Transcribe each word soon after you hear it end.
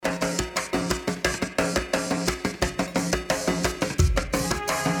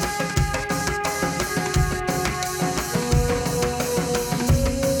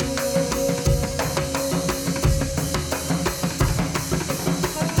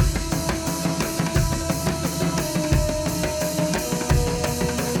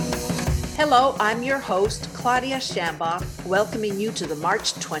Hello, I'm your host, Claudia Shambaugh, welcoming you to the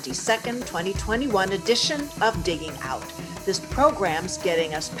March 22nd, 2021 edition of Digging Out. This program's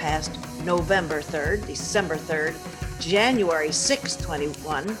getting us past November 3rd, December 3rd, January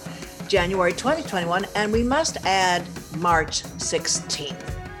 6th, January 2021, and we must add March 16th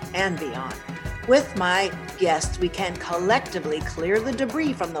and beyond. With my guests, we can collectively clear the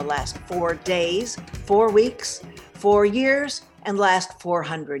debris from the last 4 days, 4 weeks, 4 years, and last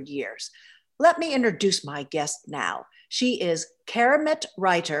 400 years. Let me introduce my guest now. She is Keramet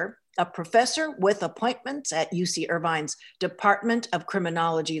Reiter, a professor with appointments at UC Irvine's Department of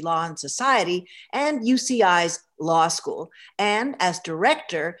Criminology, Law and Society and UCI's Law School. And as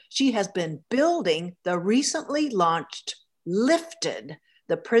director, she has been building the recently launched Lifted,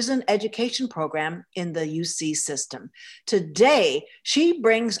 the prison education program in the UC system. Today, she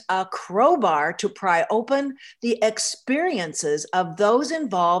brings a crowbar to pry open the experiences of those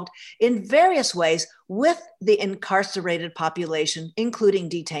involved in various ways with the incarcerated population, including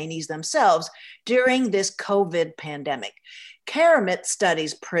detainees themselves, during this COVID pandemic. Keramet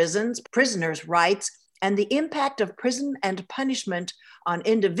studies prisons, prisoners' rights, and the impact of prison and punishment on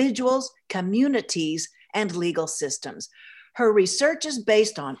individuals, communities, and legal systems. Her research is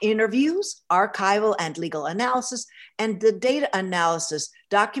based on interviews, archival and legal analysis, and the data analysis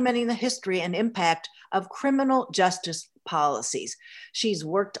documenting the history and impact of criminal justice policies. She's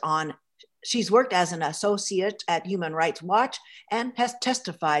worked as an associate at Human Rights Watch and has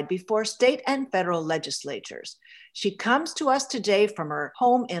testified before state and federal legislatures. She comes to us today from her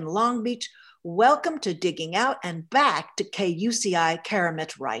home in Long Beach. Welcome to Digging Out and back to KUCI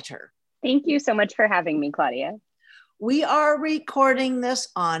Keramet Reiter. Thank you so much for having me, Claudia. We are recording this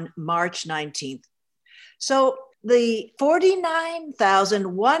on March 19th. So the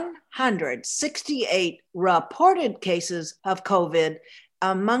 49,168 reported cases of COVID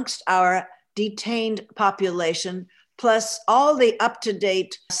amongst our detained population, plus all the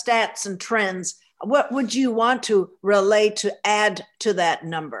up-to-date stats and trends, what would you want to relay to add to that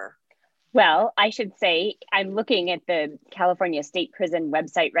number? Well, I should say I'm looking at the California State Prison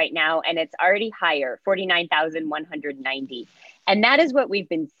website right now, and it's already higher, 49,190. And that is what we've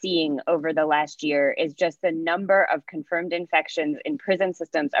been seeing over the last year, is just the number of confirmed infections in prison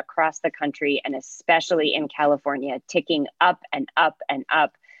systems across the country, and especially in California, ticking up and up and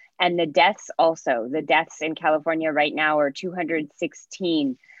up. And the deaths also. The deaths in California right now are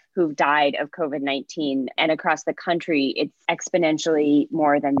 216 who've died of COVID-19, and across the country, it's exponentially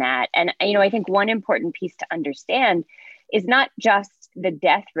more than that. And, I think one important piece to understand is not just the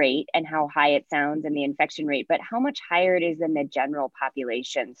death rate and how high it sounds and the infection rate, but how much higher it is than the general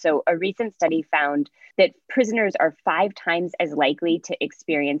population. So a recent study found that prisoners are 5 times as likely to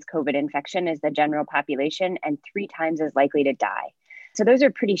experience COVID infection as the general population and 3 times as likely to die. So those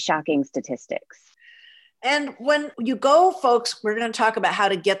are pretty shocking statistics. And when you go, folks, we're going to talk about how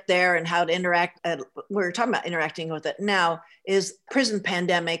to get there and how to interact. We're talking about interacting with it now. Is prison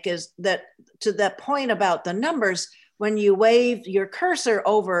pandemic, is that to that point about the numbers, when you wave your cursor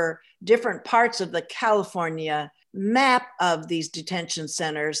over different parts of the California map of these detention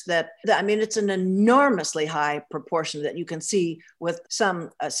centers, it's an enormously high proportion that you can see with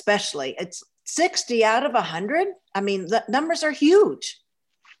some, especially. It's 60 out of 100. The numbers are huge.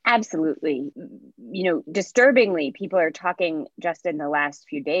 Absolutely. Disturbingly, people are talking just in the last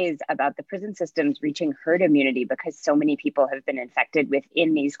few days about the prison systems reaching herd immunity because so many people have been infected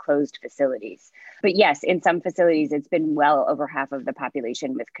within these closed facilities. But yes, in some facilities, it's been well over half of the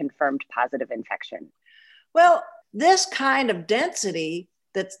population with confirmed positive infection. Well, this kind of density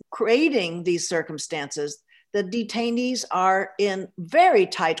that's creating these circumstances, the detainees are in very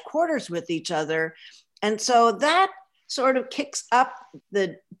tight quarters with each other. And so that sort of kicks up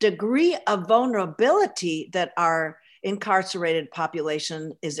the degree of vulnerability that our incarcerated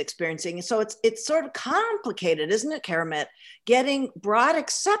population is experiencing. So it's sort of complicated, isn't it, Keramet? Getting broad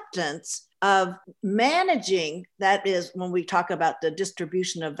acceptance of managing, that is when we talk about the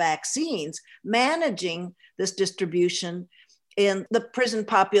distribution of vaccines, managing this distribution in the prison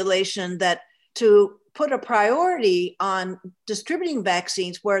population, that to put a priority on distributing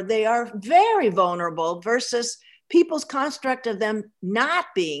vaccines where they are very vulnerable versus people's construct of them not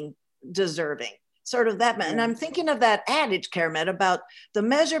being deserving, sort of that. And I'm thinking of that adage, Keramet, about the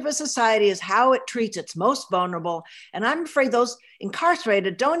measure of a society is how it treats its most vulnerable. And I'm afraid those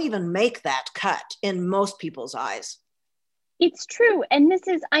incarcerated don't even make that cut in most people's eyes. It's true. And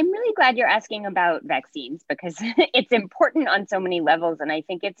I'm really glad you're asking about vaccines because it's important on so many levels. And I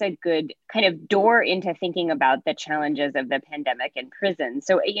think it's a good kind of door into thinking about the challenges of the pandemic in prison.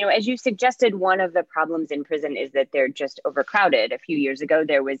 So, as you suggested, one of the problems in prison is that they're just overcrowded. A few years ago,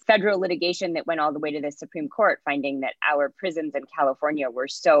 there was federal litigation that went all the way to the Supreme Court, finding that our prisons in California were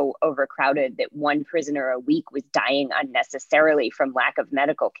so overcrowded that one prisoner a week was dying unnecessarily from lack of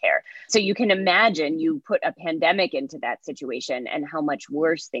medical care. So you can imagine you put a pandemic into that situation and how much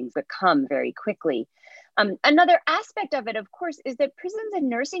worse things become very quickly. Another aspect of it, of course, is that prisons and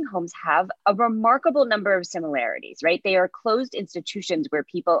nursing homes have a remarkable number of similarities, right? They are closed institutions where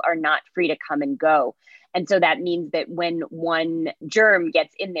people are not free to come and go. And so that means that when one germ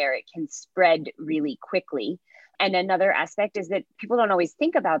gets in there, it can spread really quickly. And another aspect is that people don't always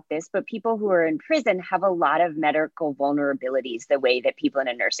think about this, but people who are in prison have a lot of medical vulnerabilities the way that people in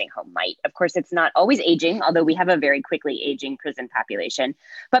a nursing home might. Of course, it's not always aging, although we have a very quickly aging prison population,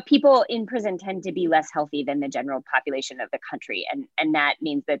 but people in prison tend to be less healthy than the general population of the country. And that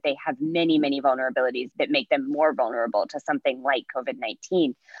means that they have many, many vulnerabilities that make them more vulnerable to something like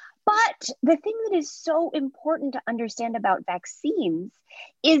COVID-19. But the thing that is so important to understand about vaccines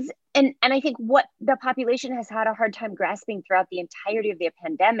is, and I think what the population has had a hard time grasping throughout the entirety of the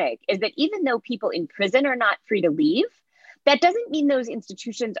pandemic, is that even though people in prison are not free to leave, that doesn't mean those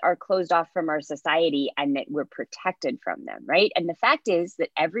institutions are closed off from our society and that we're protected from them, right? And the fact is that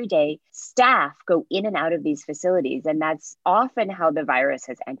every day staff go in and out of these facilities, and that's often how the virus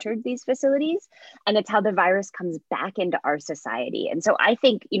has entered these facilities, and it's how the virus comes back into our society. And so I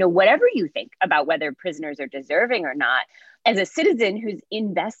think, whatever you think about whether prisoners are deserving or not, as a citizen who's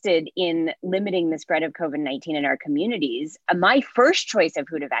invested in limiting the spread of COVID-19 in our communities, my first choice of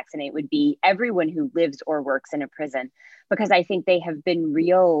who to vaccinate would be everyone who lives or works in a prison, because I think they have been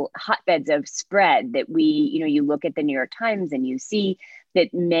real hotbeds of spread that you look at the New York Times and you see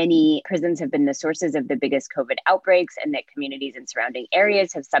that many prisons have been the sources of the biggest COVID outbreaks, and that communities in surrounding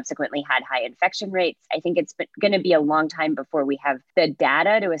areas have subsequently had high infection rates. I think it's going to be a long time before we have the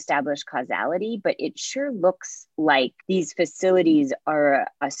data to establish causality, but it sure looks like these facilities are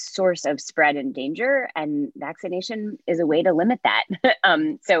a source of spread and danger, and vaccination is a way to limit that.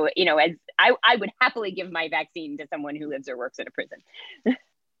 So, as I would happily give my vaccine to someone who lives or works in a prison.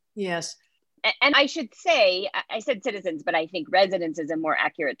 Yes. And I should say, I said citizens, but I think residents is a more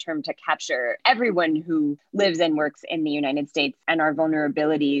accurate term to capture everyone who lives and works in the United States, and our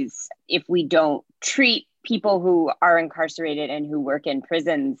vulnerabilities if we don't treat people who are incarcerated and who work in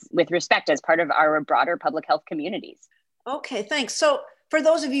prisons with respect as part of our broader public health communities. Okay, thanks. So for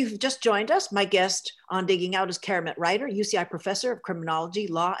those of you who've just joined us, my guest on Digging Out is Keramet Reiter, UCI professor of Criminology,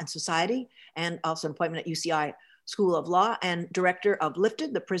 Law, and Society, and also an appointment at UCI School of Law and director of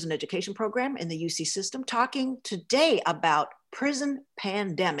Lifted, the prison education program in the UC system, talking today about prison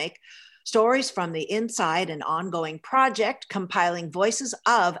pandemic, stories from the inside, an ongoing project compiling voices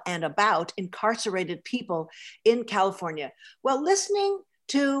of and about incarcerated people in California. Well, listening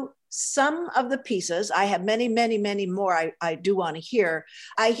to some of the pieces, I have many, many, many more I do want to hear.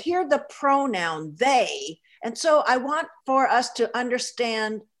 I hear the pronoun they, and so I want for us to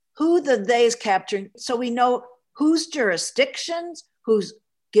understand who the they is capturing so we know whose jurisdictions, who's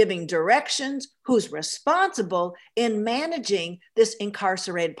giving directions, who's responsible in managing this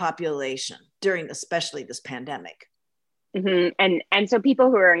incarcerated population during especially this pandemic. Mm-hmm. And so people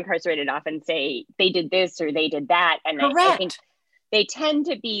who are incarcerated often say they did this or they did that. And Correct. I think they tend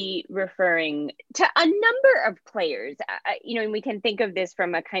to be referring to a number of players, and we can think of this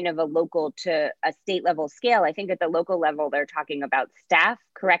from a kind of a local to a state level scale. I think at the local level, they're talking about staff,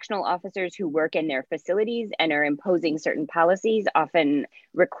 correctional officers who work in their facilities and are imposing certain policies, often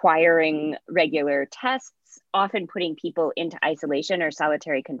requiring regular tests, often putting people into isolation or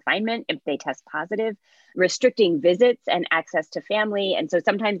solitary confinement if they test positive, restricting visits and access to family. And so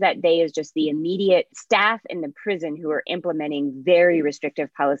sometimes that they is just the immediate staff in the prison who are implementing very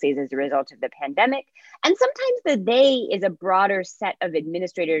restrictive policies as a result of the pandemic. And sometimes the they is a broader set of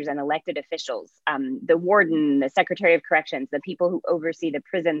administrators and elected officials, the warden, the secretary of corrections, the people who oversee the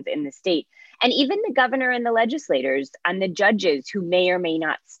prisons in the state, and even the governor and the legislators and the judges who may or may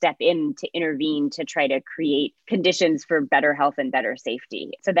not step in to intervene to try to create conditions for better health and better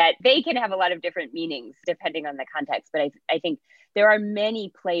safety. So that they can have a lot of different meanings depending on the context. But I think there are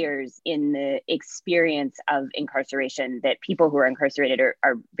many players in the experience of incarceration that people who are incarcerated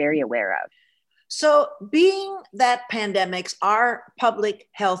are very aware of. So being that pandemics are public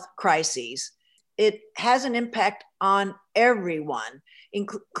health crises, it has an impact on everyone,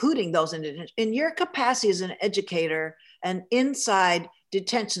 including those in your capacity as an educator and inside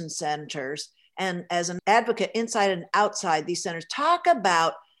detention centers and as an advocate inside and outside these centers. Talk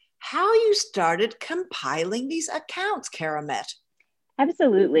about how you started compiling these accounts, Keramet.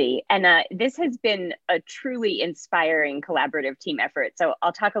 Absolutely. And this has been a truly inspiring collaborative team effort. So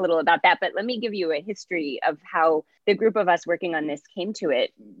I'll talk a little about that, but let me give you a history of how the group of us working on this came to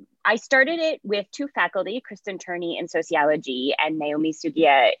it. I started it with two faculty, Kristen Turney in sociology and Naomi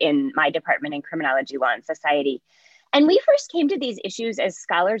Sugia in my department in criminology, law, and society. And we first came to these issues as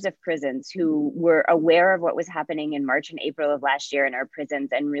scholars of prisons who were aware of what was happening in March and April of last year in our prisons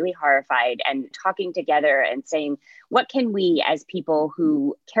and really horrified, and talking together and saying, what can we as people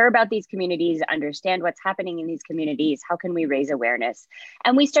who care about these communities, understand what's happening in these communities, how can we raise awareness?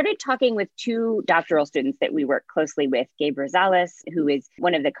 And we started talking with two doctoral students that we work closely with, Gabe Rosales, who is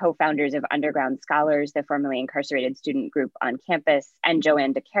one of the co-founders of Underground Scholars, the formerly incarcerated student group on campus, and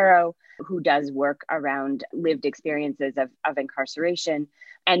Joanne DeCaro, who does work around lived experiences of incarceration.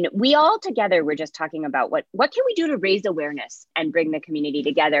 And we all together were just talking about what can we do to raise awareness and bring the community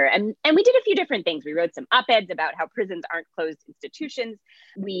together. And we did a few different things. We wrote some op-eds about how prisons aren't closed institutions.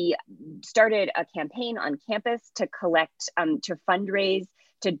 We started a campaign on campus to collect, to fundraise,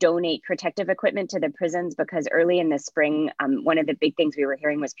 to donate protective equipment to the prisons, because early in the spring, one of the big things we were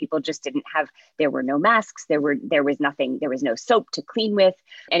hearing was people just didn't have, there were no masks, there was nothing, there was no soap to clean with,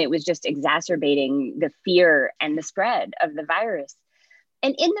 and it was just exacerbating the fear and the spread of the virus.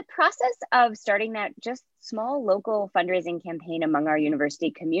 And in the process of starting that just small local fundraising campaign among our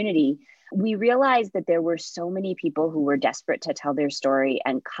university community, we realized that there were so many people who were desperate to tell their story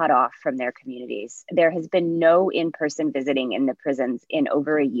and cut off from their communities. There has been no in-person visiting in the prisons in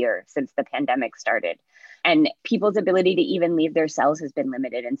over a year since the pandemic started. And people's ability to even leave their cells has been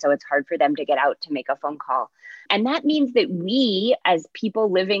limited. And so it's hard for them to get out to make a phone call. And that means that we, as people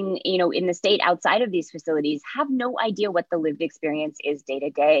living, in the state outside of these facilities, have no idea what the lived experience is day to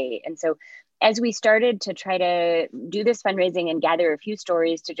day. And so as we started to try to do this fundraising and gather a few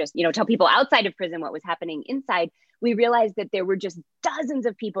stories to just, tell people outside of prison what was happening inside, we realized that there were just dozens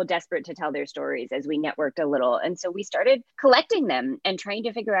of people desperate to tell their stories as we networked a little. And so we started collecting them and trying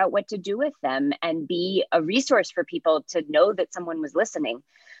to figure out what to do with them and be a resource for people to know that someone was listening.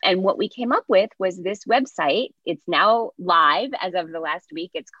 And what we came up with was this website. It's now live as of the last week.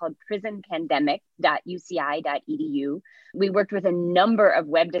 It's called Prisonpandemic.uci.edu. We worked with a number of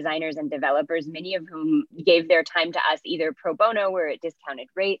web designers and developers, many of whom gave their time to us either pro bono or at discounted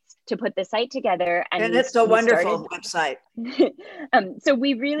rates to put the site together. And it's a wonderful website. So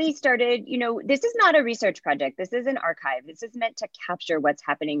we really started, this is not a research project. This is an archive. This is meant to capture what's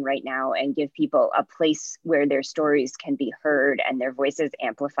happening right now and give people a place where their stories can be heard and their voices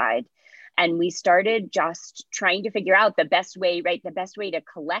amplified. And we started just trying to figure out the best way to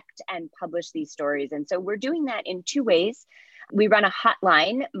collect and publish these stories. And so we're doing that in two ways. We run a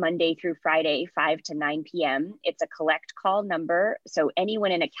hotline Monday through Friday, 5 to 9 p.m. It's a collect call number. So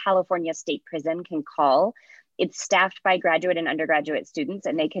anyone in a California state prison can call. It's staffed by graduate and undergraduate students,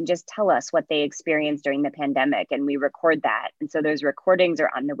 and they can just tell us what they experienced during the pandemic, and we record that. And so those recordings are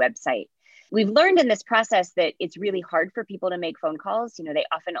on the website. We've learned in this process that it's really hard for people to make phone calls. They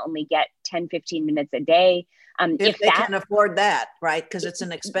often only get 10, 15 minutes a day. If they can afford that, right? Because it's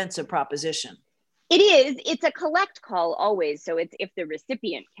an expensive proposition. It is. It's a collect call always. So it's if the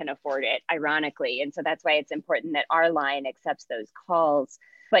recipient can afford it, ironically. And so that's why it's important that our line accepts those calls.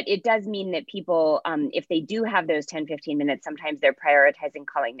 But it does mean that people, if they do have those 10, 15 minutes, sometimes they're prioritizing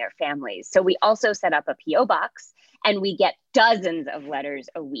calling their families. So we also set up a PO box, and we get dozens of letters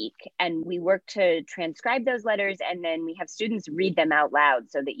a week. And we work to transcribe those letters, and then we have students read them out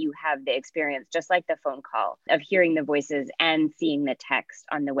loud so that you have the experience, just like the phone call, of hearing the voices and seeing the text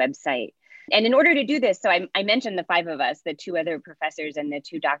on the website. And in order to do this, so I mentioned the five of us, the two other professors and the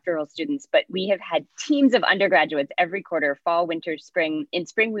two doctoral students, but we have had teams of undergraduates every quarter, fall, winter, spring. In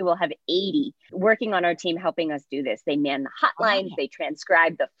spring, we will have 80 working on our team, helping us do this. They man the hotlines, They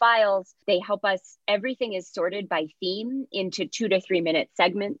transcribe the files, they help us. Everything is sorted by theme into 2 to 3 minute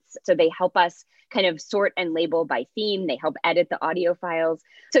segments. So they help us kind of sort and label by theme. They help edit the audio files.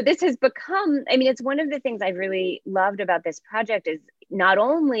 So this has become, it's one of the things I've really loved about this project is not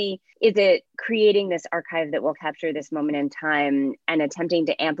only is it creating this archive that will capture this moment in time and attempting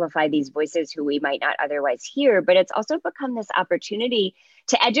to amplify these voices who we might not otherwise hear, but it's also become this opportunity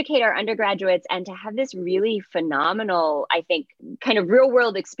to educate our undergraduates and to have this really phenomenal, I think, kind of real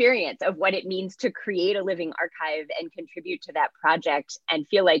world experience of what it means to create a living archive and contribute to that project and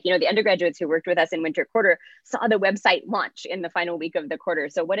feel like, the undergraduates who worked with us in winter quarter saw the website launch in the final week of the quarter.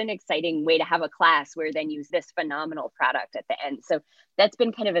 So what an exciting way to have a class where then use this phenomenal product at the end. So that's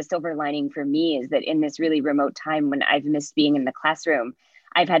been kind of a silver lining for me, is that in this really remote time when I've missed being in the classroom,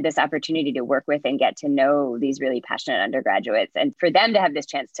 I've had this opportunity to work with and get to know these really passionate undergraduates, and for them to have this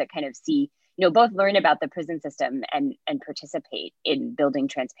chance to kind of see, both learn about the prison system and participate in building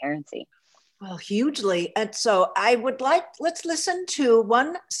transparency. Well, hugely. And so let's listen to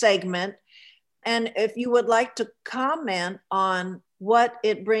one segment. And if you would like to comment on what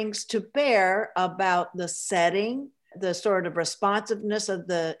it brings to bear about the setting, the sort of responsiveness of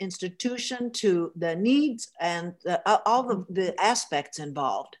the institution to the needs and all of the aspects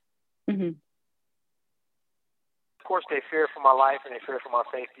involved. Mm-hmm. Of course, they fear for my life and they fear for my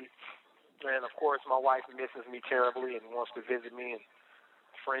safety. And of course, my wife misses me terribly and wants to visit me, and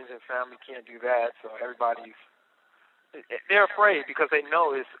friends and family can't do that. So they're afraid because they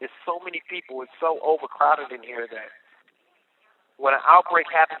know it's so many people, it's so overcrowded in here that when an outbreak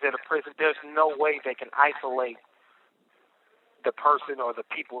happens at a prison, there's no way they can isolate the person or the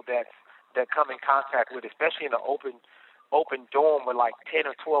people that come in contact with, especially in an open dorm with like 10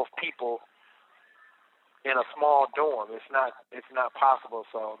 or 12 people in a small dorm. It's not possible.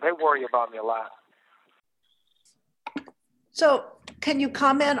 So they worry about me a lot. So can you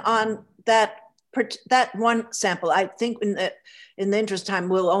comment on that one sample? I think in the interest of time,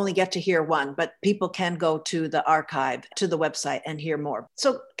 we'll only get to hear one, but people can go to the archive, to the website and hear more.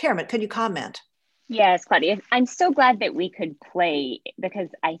 So Keramet, can you comment? Yes, Claudia, I'm so glad that we could play, because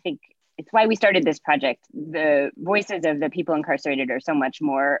I think it's why we started this project. The voices of the people incarcerated are so much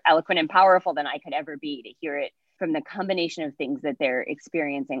more eloquent and powerful than I could ever be, to hear it from the combination of things that they're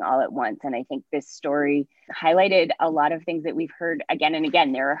experiencing all at once. And I think this story highlighted a lot of things that we've heard again and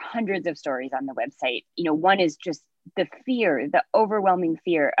again. There are hundreds of stories on the website. One is just the fear, the overwhelming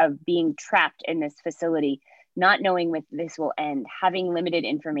fear of being trapped in this facility, not knowing when this will end, having limited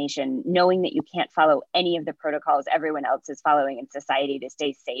information, knowing that you can't follow any of the protocols everyone else is following in society to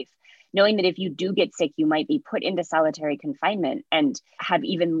stay safe, knowing that if you do get sick, you might be put into solitary confinement and have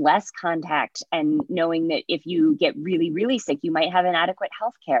even less contact, and knowing that if you get really, really sick, you might have inadequate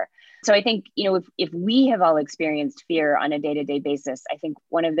health care. So I think, if we have all experienced fear on a day-to-day basis, I think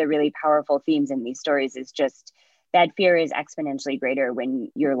one of the really powerful themes in these stories is just that fear is exponentially greater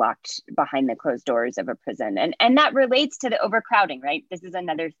when you're locked behind the closed doors of a prison. And that relates to the overcrowding, right? This is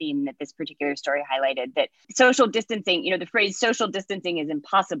another theme that this particular story highlighted, that social distancing, the phrase social distancing is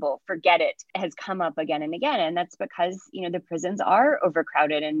impossible, forget it, has come up again and again. And that's because, the prisons are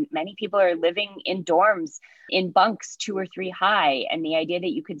overcrowded and many people are living in dorms, in bunks 2 or 3 high. And the idea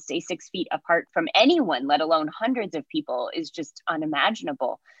that you could stay 6 feet apart from anyone, let alone hundreds of people, is just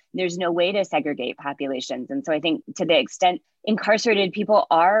unimaginable. There's no way to segregate populations. And so I think, to the extent incarcerated people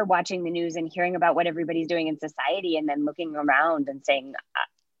are watching the news and hearing about what everybody's doing in society, and then looking around and saying,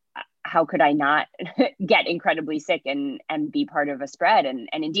 how could I not get incredibly sick and be part of a spread? And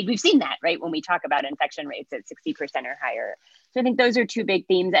indeed, we've seen that, right? When we talk about infection rates at 60% or higher. So I think those are 2 big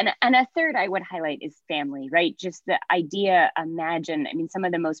themes. And a third I would highlight is family, right? Just the idea, imagine, some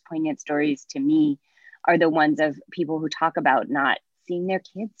of the most poignant stories to me are the ones of people who talk about not seeing their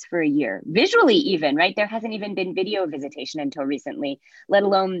kids for a year, visually even, right? There hasn't even been video visitation until recently, let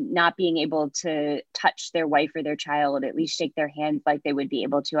alone not being able to touch their wife or their child, at least shake their hands like they would be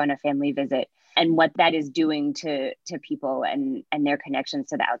able to on a family visit. And what that is doing to people and their connections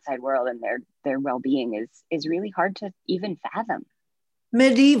to the outside world and their well-being is really hard to even fathom.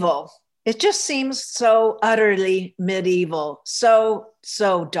 Medieval. It just seems so utterly medieval, so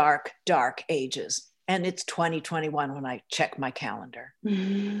dark ages. And it's 2021 when I check my calendar.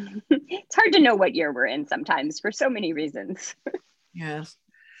 It's hard to know what year we're in sometimes for so many reasons. Yes.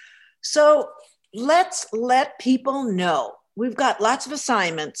 So let's let people know. We've got lots of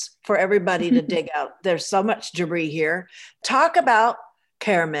assignments for everybody to dig out. There's so much debris here. Talk about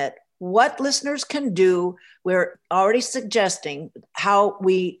Keramet, what listeners can do. We're already suggesting how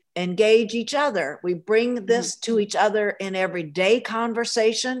we engage each other. We bring this to each other in everyday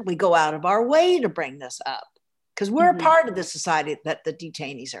conversation. We go out of our way to bring this up because we're a part of the society that the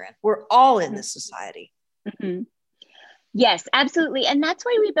detainees are in. We're all in this society. Yes, absolutely. And that's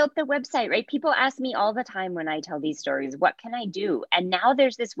why we built the website, right? People ask me all the time when I tell these stories, what can I do? And now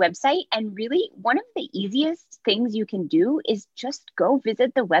there's this website. And really, one of the easiest things you can do is just go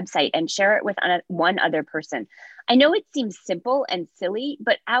visit the website and share it with one other person. I know it seems simple and silly,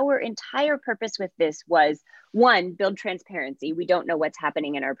 but our entire purpose with this was, 1, build transparency. We don't know what's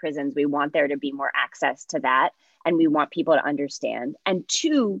happening in our prisons. We want there to be more access to that. And we want people to understand. And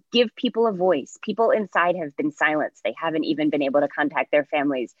 2, give people a voice. People inside have been silenced. They haven't even been able to contact their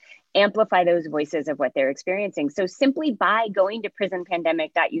families. Amplify those voices of what they're experiencing. So simply by going to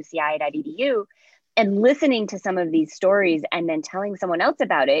Prisonpandemic.uci.edu and listening to some of these stories and then telling someone else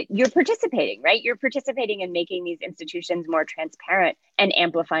about it, you're participating, right? You're participating in making these institutions more transparent and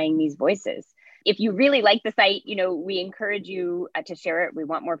amplifying these voices. If you really like the site, we encourage you to share it. We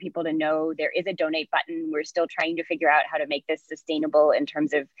want more people to know there is a donate button. We're still trying to figure out how to make this sustainable in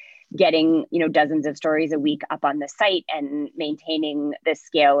terms of getting, dozens of stories a week up on the site and maintaining the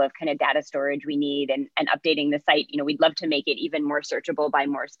scale of kind of data storage we need and updating the site. We'd love to make it even more searchable by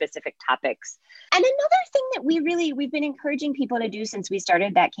more specific topics. And another thing that we've been encouraging people to do since we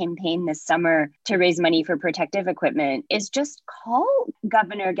started that campaign this summer to raise money for protective equipment is just call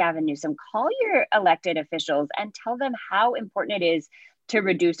Governor Gavin Newsom, call your elected officials and tell them how important it is to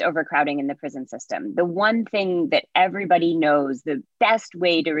reduce overcrowding in the prison system. The one thing that everybody knows, the best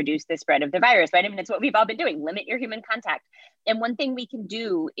way to reduce the spread of the virus, right? I mean, it's what we've all been doing, limit your human contact. And one thing we can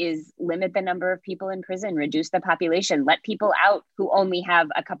do is limit the number of people in prison, reduce the population, let people out who only have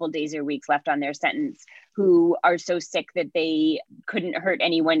a couple days or weeks left on their sentence, who are so sick that they couldn't hurt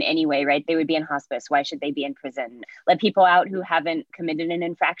anyone anyway, right? They would be in hospice. Why should they be in prison? Let people out who haven't committed an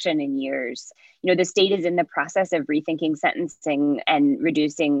infraction in years. The state is in the process of rethinking sentencing and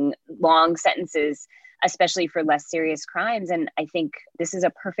reducing long sentences, especially for less serious crimes. And I think this is a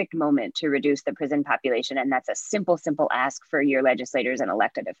perfect moment to reduce the prison population. And that's a simple ask for your legislators and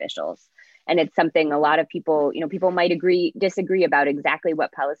elected officials. And it's something a lot of people, people might disagree about exactly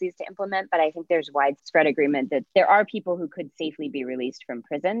what policies to implement, but I think there's widespread agreement that there are people who could safely be released from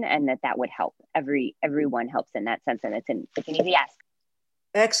prison and that would help. Everyone helps in that sense. And it's an easy ask.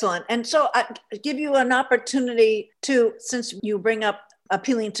 Excellent. And so I give you an opportunity to, since you bring up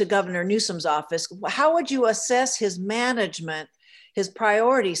appealing to Governor Newsom's office, how would you assess his management, his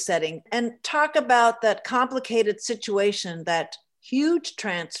priority setting, and talk about that complicated situation, that huge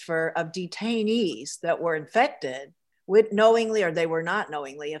transfer of detainees that were infected with knowingly, or they were not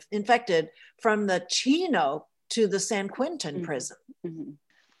knowingly infected, from the Chino to the San Quentin prison? Mm-hmm.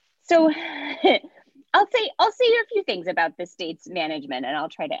 So I'll say a few things about the state's management, and I'll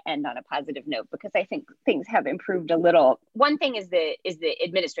try to end on a positive note because I think things have improved a little. One thing is the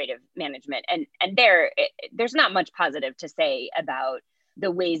administrative management, and there's not much positive to say about the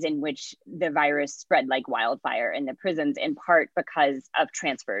ways in which the virus spread like wildfire in the prisons, in part because of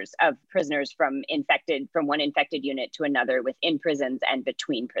transfers of prisoners from one infected unit to another within prisons and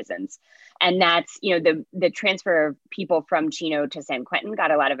between prisons. And that's, the transfer of people from Chino to San Quentin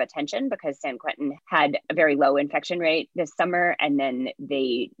got a lot of attention because San Quentin had a very low infection rate this summer. And then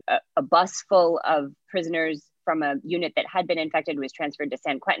a bus full of prisoners from a unit that had been infected was transferred to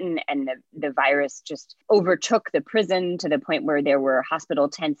San Quentin, and the virus just overtook the prison to the point where there were hospital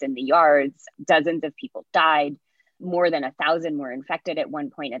tents in the yards. Dozens of people died. More than 1,000 were infected at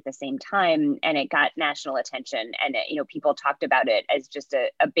one point at the same time, and it got national attention. And people talked about it as just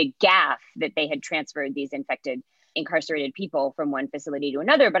a big gaffe that they had transferred these incarcerated people from one facility to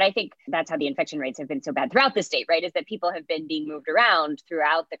another. But I think that's how the infection rates have been so bad throughout the state, right? Is that people have been being moved around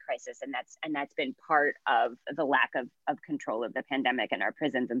throughout the crisis. And that's been part of the lack of control of the pandemic in our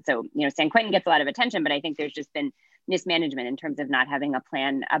prisons. And so, San Quentin gets a lot of attention, but I think there's just been mismanagement in terms of not having a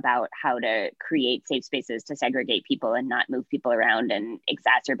plan about how to create safe spaces to segregate people and not move people around and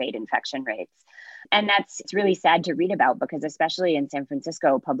exacerbate infection rates. And it's really sad to read about because especially in San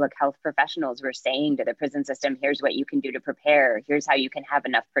Francisco, public health professionals were saying to the prison system, here's what you can do to prepare. Here's how you can have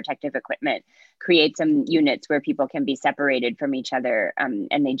enough protective equipment, create some units where people can be separated from each other. And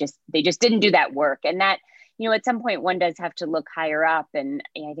they just didn't do that work. And that, at some point one does have to look higher up. And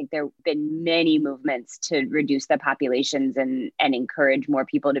I think there have been many movements to reduce the populations and encourage more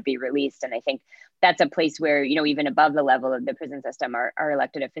people to be released. And I think that's a place where, even above the level of the prison system, our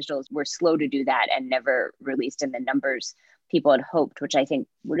elected officials were slow to do that and never released in the numbers people had hoped, which I think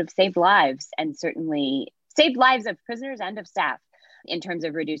would have saved lives and certainly saved lives of prisoners and of staff in terms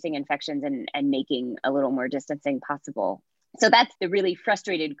of reducing infections and making a little more distancing possible. So that's the really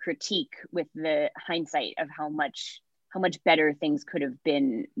frustrated critique with the hindsight of how much better things could have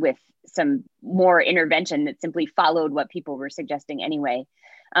been with some more intervention that simply followed what people were suggesting anyway.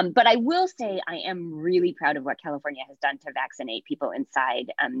 But I will say I am really proud of what California has done to vaccinate people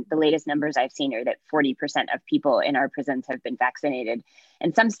inside. The latest numbers I've seen are that 40% of people in our prisons have been vaccinated.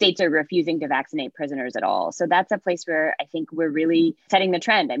 And some states are refusing to vaccinate prisoners at all. So that's a place where I think we're really setting the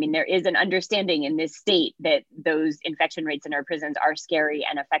trend. I mean, there is an understanding in this state that those infection rates in our prisons are scary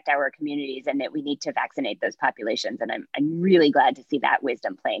and affect our communities and that we need to vaccinate those populations. And I'm really glad to see that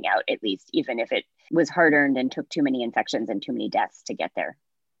wisdom playing out, at least, even if it was hard-earned and took too many infections and too many deaths to get there.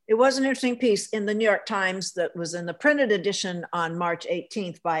 It was an interesting piece in the New York Times that was in the printed edition on March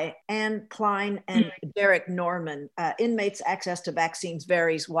 18th by Anne Klein and Derek Norman. Inmates' access to vaccines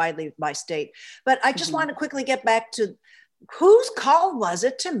varies widely by state. But I just want to quickly get back to whose call was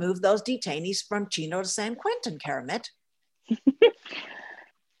it to move those detainees from Chino to San Quentin, Keramet?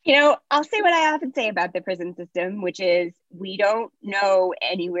 I'll say what I often say about the prison system, which is we don't know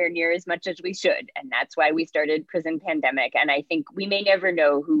anywhere near as much as we should. And that's why we started Prison Pandemic. And I think we may never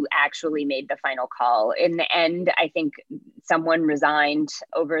know who actually made the final call. In the end, I think someone resigned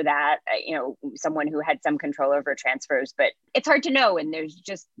over that, someone who had some control over transfers, but it's hard to know. And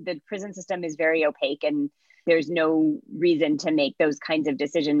the prison system is very opaque, and there's no reason to make those kinds of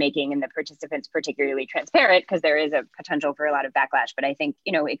decision making and the participants particularly transparent, because there is a potential for a lot of backlash. But I think,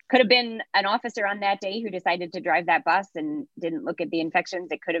 it could have been an officer on that day who decided to drive that bus and didn't look at the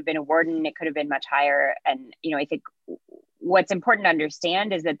infections. It could have been a warden. It could have been much higher. And, I think what's important to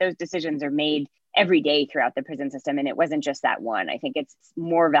understand is that those decisions are made every day throughout the prison system. And it wasn't just that one. I think it's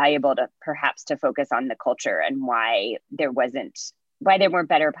more valuable to perhaps to focus on the culture and why there weren't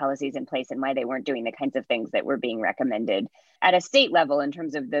better policies in place and why they weren't doing the kinds of things that were being recommended at a state level in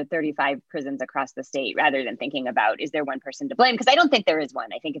terms of the 35 prisons across the state, rather than thinking about, is there one person to blame? Because I don't think there is one.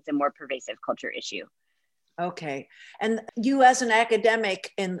 I think it's a more pervasive culture issue. Okay. And you as an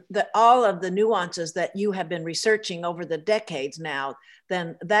academic, in all of the nuances that you have been researching over the decades now,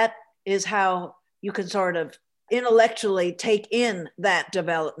 then that is how you can sort of intellectually take in that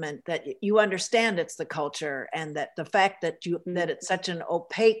development, that you understand it's the culture, and that the fact that that it's such an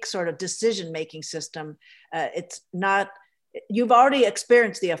opaque sort of decision-making system, you've already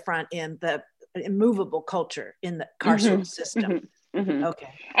experienced the affront in the immovable culture in the carceral system.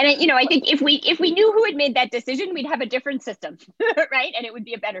 Okay. And I think if we knew who had made that decision, we'd have a different system, right? And it would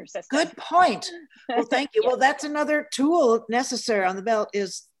be a better system. Good point. Well, thank you. Well, that's another tool necessary on the belt,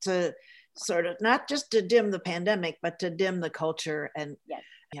 is to sort of not just to dim the pandemic, but to dim the culture. And yes.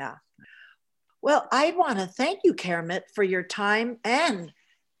 Yeah. Well, I want to thank you, Keramet, for your time and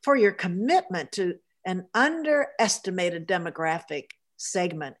for your commitment to an underestimated demographic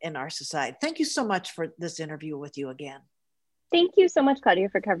segment in our society. Thank you so much for this interview with you again. Thank you so much, Claudia,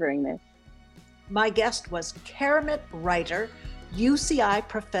 for covering this. My guest was Keramet Reiter, UCI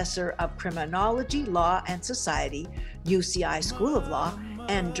Professor of Criminology, Law, and Society, UCI School of Law,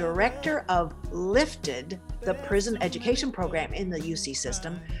 and Director of Lifted, the prison education program in the UC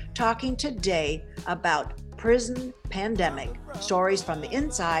system, talking today about Prison Pandemic, Stories from the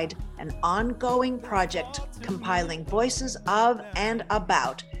Inside, an ongoing project compiling voices of and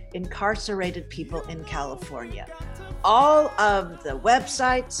about incarcerated people in California. All of the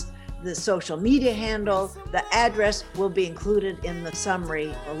websites, the social media handle, the address will be included in the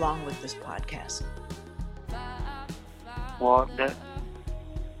summary along with this podcast. Well, the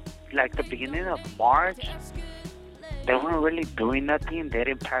beginning of March, they weren't really doing nothing. They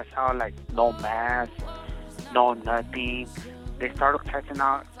didn't pass out no masks, no nothing. They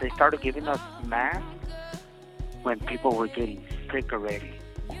started giving us masks when people were getting sick already.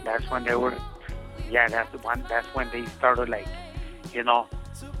 That's when they were, that's when they started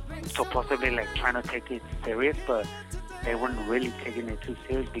supposedly trying to take it serious, but they weren't really taking it too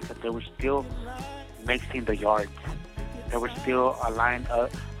serious because they were still mixing the yards. They were still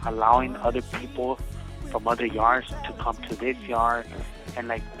allowing other people from other yards to come to this yard,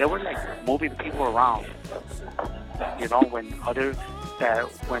 and they were moving people around.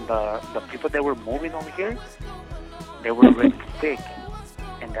 When the people that were moving over here, they were really sick,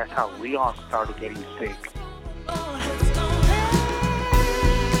 and that's how we all started getting sick.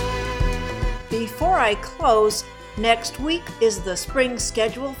 Before I close, next week is the spring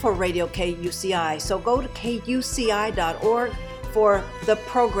schedule for Radio KUCI, so go to kuci.org for the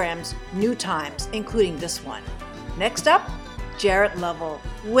program's new times, including this one. Next up, Jarrett Lovell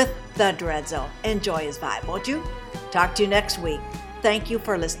with The Dread Zone. Enjoy his vibe, won't you? Talk to you next week. Thank you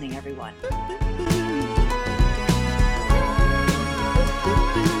for listening, everyone.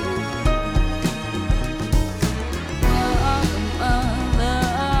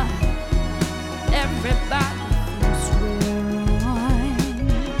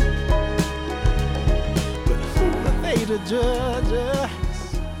 Judge